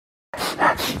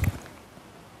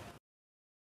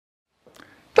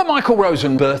Michael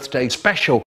Rosen birthday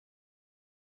special.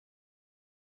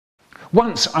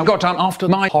 Once I got up after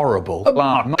my horrible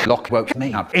alarm clock woke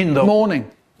me up in the morning.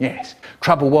 Yes,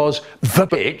 trouble was, the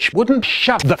bitch wouldn't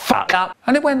shut the fuck up.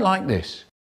 And it went like this.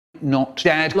 Not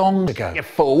dead long ago, you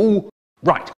fool.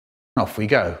 Right, off we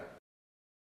go.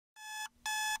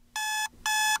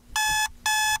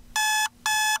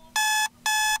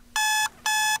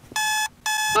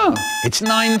 Oh, it's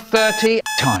 9:30,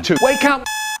 time to wake up.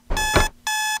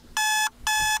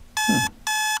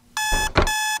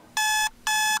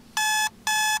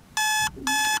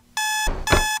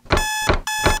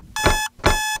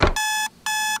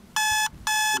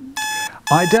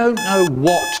 I don't know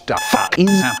what the fuck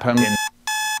is happening.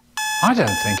 I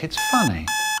don't think it's funny.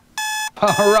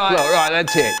 Alright, right,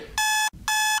 that's it.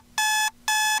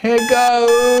 Here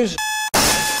goes.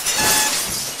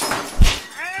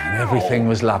 And everything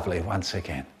was lovely once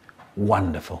again.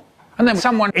 Wonderful. And then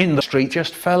someone in the street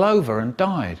just fell over and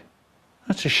died.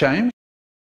 That's a shame.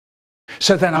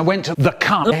 So then I went to the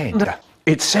calendar.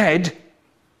 It said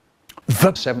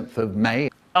the 7th of May.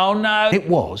 Oh no, it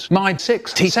was my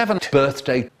 67th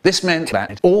birthday. This meant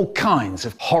that all kinds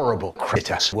of horrible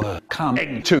critters were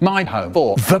coming to my home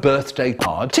for the birthday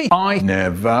party. I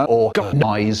never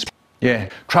organised. Yeah,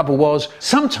 trouble was,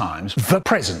 sometimes the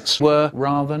presents were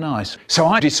rather nice. So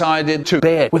I decided to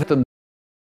bear with them.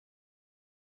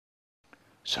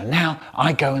 So now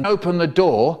I go and open the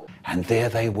door, and there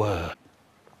they were.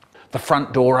 The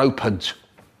front door opened.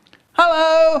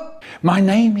 Hello, my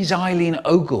name is Eileen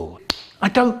Ogle. I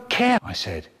don't care, I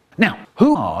said. Now,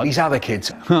 who are these other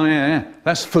kids? Oh yeah,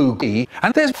 that's Foogie,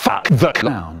 and there's Fuck the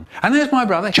Clown, and there's my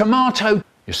brother, Tomato.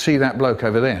 You see that bloke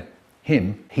over there?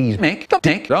 Him, he's Mick the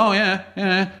Dick. Oh yeah,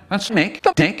 that's Mick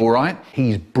the Dick. All right,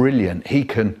 he's brilliant. He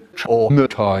can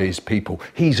traumatize people.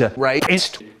 He's a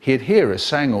rapist. He'd hear us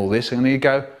saying all this, and he'd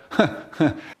go,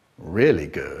 really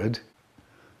good.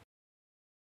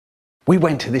 We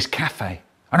went to this cafe,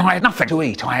 and I had nothing to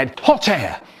eat. I had hot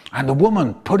air. And the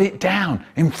woman put it down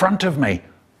in front of me.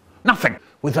 Nothing,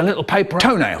 with a little paper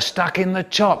toenail stuck in the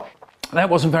top. That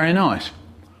wasn't very nice.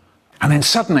 And then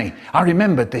suddenly I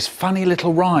remembered this funny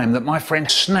little rhyme that my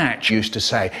friend Snatch used to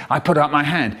say. I put up my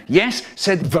hand. Yes,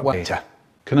 said the waiter.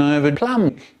 Can I have a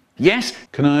plum? Yes.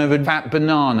 Can I have a fat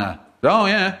banana? Oh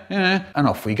yeah. And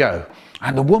off we go.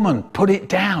 And the woman put it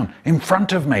down in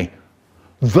front of me.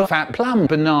 The fat plum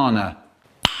banana.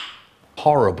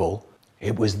 Horrible.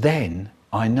 It was then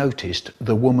I noticed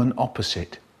the woman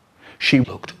opposite. She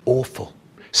looked awful.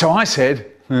 So I said,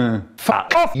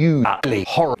 fuck off, you ugly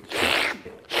horror.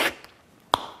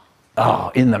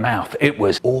 In the mouth. It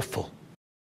was awful.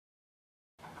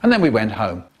 And then we went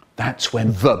home. That's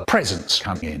when the presents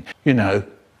come in. You know,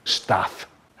 stuff.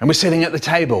 And we're sitting at the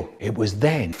table. It was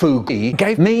then Foogie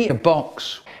gave me a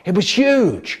box. It was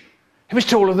huge. It was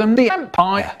taller than the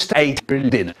Empire State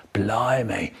Building.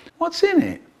 Blimey. What's in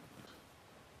it?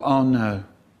 Oh no.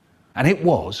 And it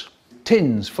was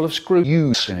tins full of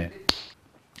screws in it.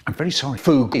 I'm very sorry,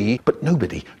 Foogie, but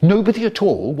nobody at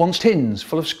all wants tins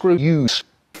full of screws.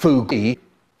 Foogie.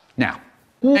 Now,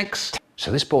 next.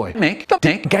 So this boy, Mick the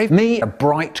Dick, gave me a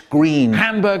bright green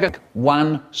hamburger.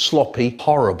 One sloppy,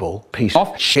 horrible piece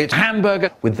of shit hamburger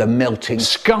with the melting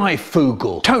sky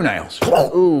foogle toenails.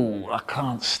 Ooh, I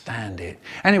can't stand it.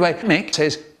 Anyway, Mick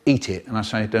says, eat it. And I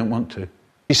say, don't want to.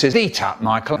 He says, eat up,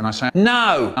 Michael. And I say,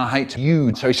 no, I hate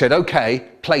you. So he said, okay,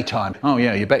 playtime. Oh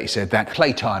yeah, you bet he said that,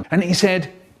 playtime. And he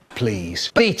said,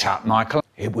 please, eat up, Michael.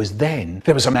 It was then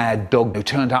there was a mad dog who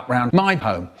turned up round my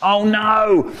home. Oh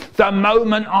no, the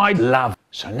moment I love.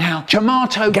 So now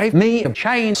Tomato gave me a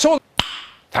chainsaw.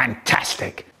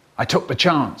 Fantastic. I took the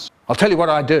chance. I'll tell you what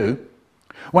I do.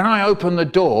 When I open the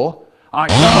door, I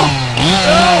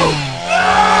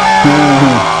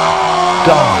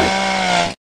die.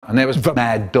 And there was the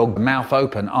mad dog, mouth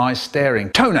open, eyes staring,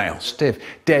 toenails stiff,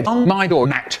 dead on my door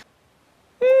mat.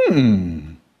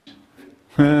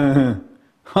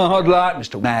 Hard luck,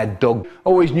 Mr. Mad Dog.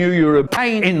 Always knew you were a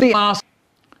pain in the ass.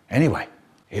 Anyway,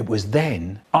 it was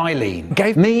then Eileen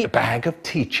gave me a bag of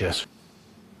teachers.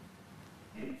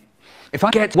 If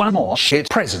I get one more shit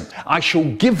present, I shall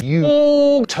give you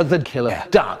all to the killer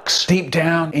ducks deep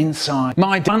down inside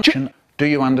my dungeon. Do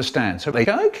you understand? So they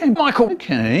go, okay, Michael,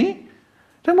 okay.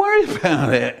 Don't worry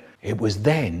about it. It was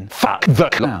then Fuck the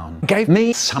Clown gave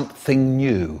me something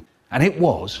new. And it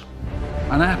was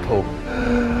an apple.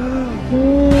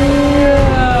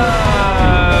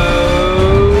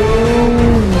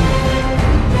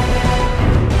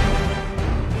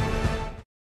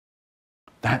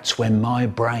 That's when my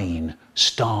brain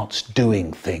starts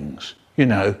doing things. You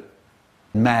know,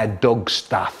 mad dog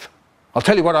stuff. I'll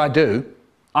tell you what I do.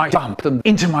 I dumped them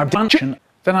into my dungeon.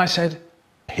 Then I said,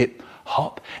 hip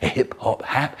hop,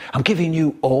 hap, I'm giving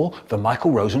you all the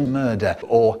Michael Rosen murder,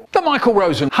 or the Michael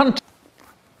Rosen hunt.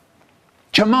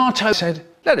 Tomato said,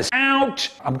 let us out,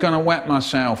 I'm gonna wet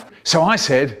myself. So I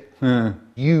said,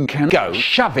 you can go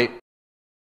shove it.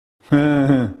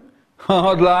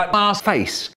 Hard like my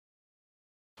face.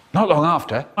 Not long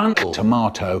after, Uncle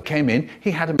Tomato came in,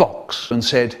 he had a box and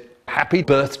said, happy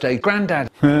birthday, Grandad.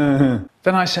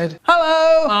 Then I said,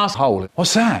 hello, asshole.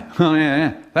 What's that? Oh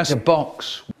yeah, that's a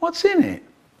box. What's in it?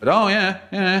 Oh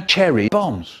yeah, cherry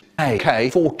bombs,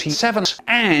 AK-47s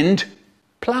and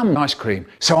plum ice cream.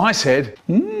 So I said,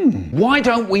 why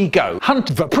don't we go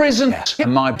hunt the prisoners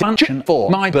in my dungeon for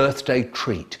my birthday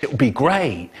treat? It'll be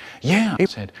great. Yeah, he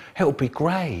said, it'll be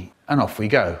great. And off we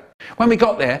go. When we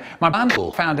got there, my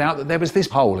uncle found out that there was this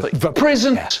hole that the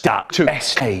prisoners stuck to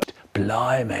escape.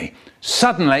 Blimey.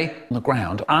 Suddenly, on the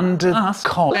ground, under us,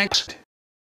 collapsed.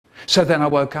 So then I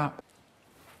woke up.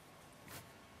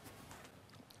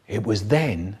 It was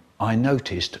then I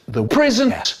noticed the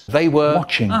prisoners, they were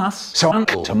watching us. So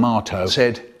Uncle Tomato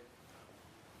said,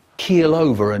 keel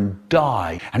over and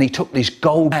die. And he took this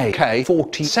gold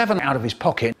AK-47 out of his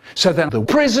pocket. So then the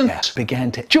prisoners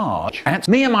began to charge at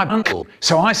me and my uncle.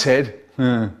 So I said,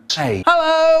 say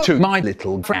hello to my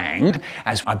little friend.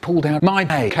 As I pulled out my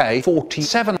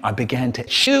AK-47, I began to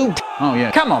shoot. Oh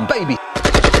yeah, come on baby.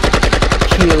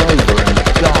 Keel over and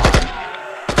die.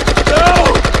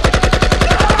 No!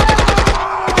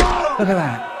 Look at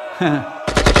that.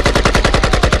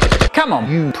 Come on,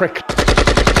 you prick.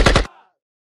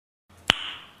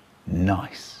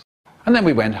 Nice. And then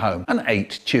we went home and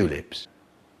ate tulips.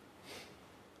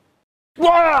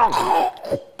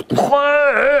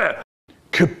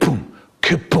 Kaboom,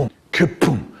 kaboom,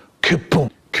 kaboom, kaboom,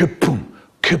 kaboom,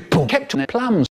 kaboom. CaptainPlums.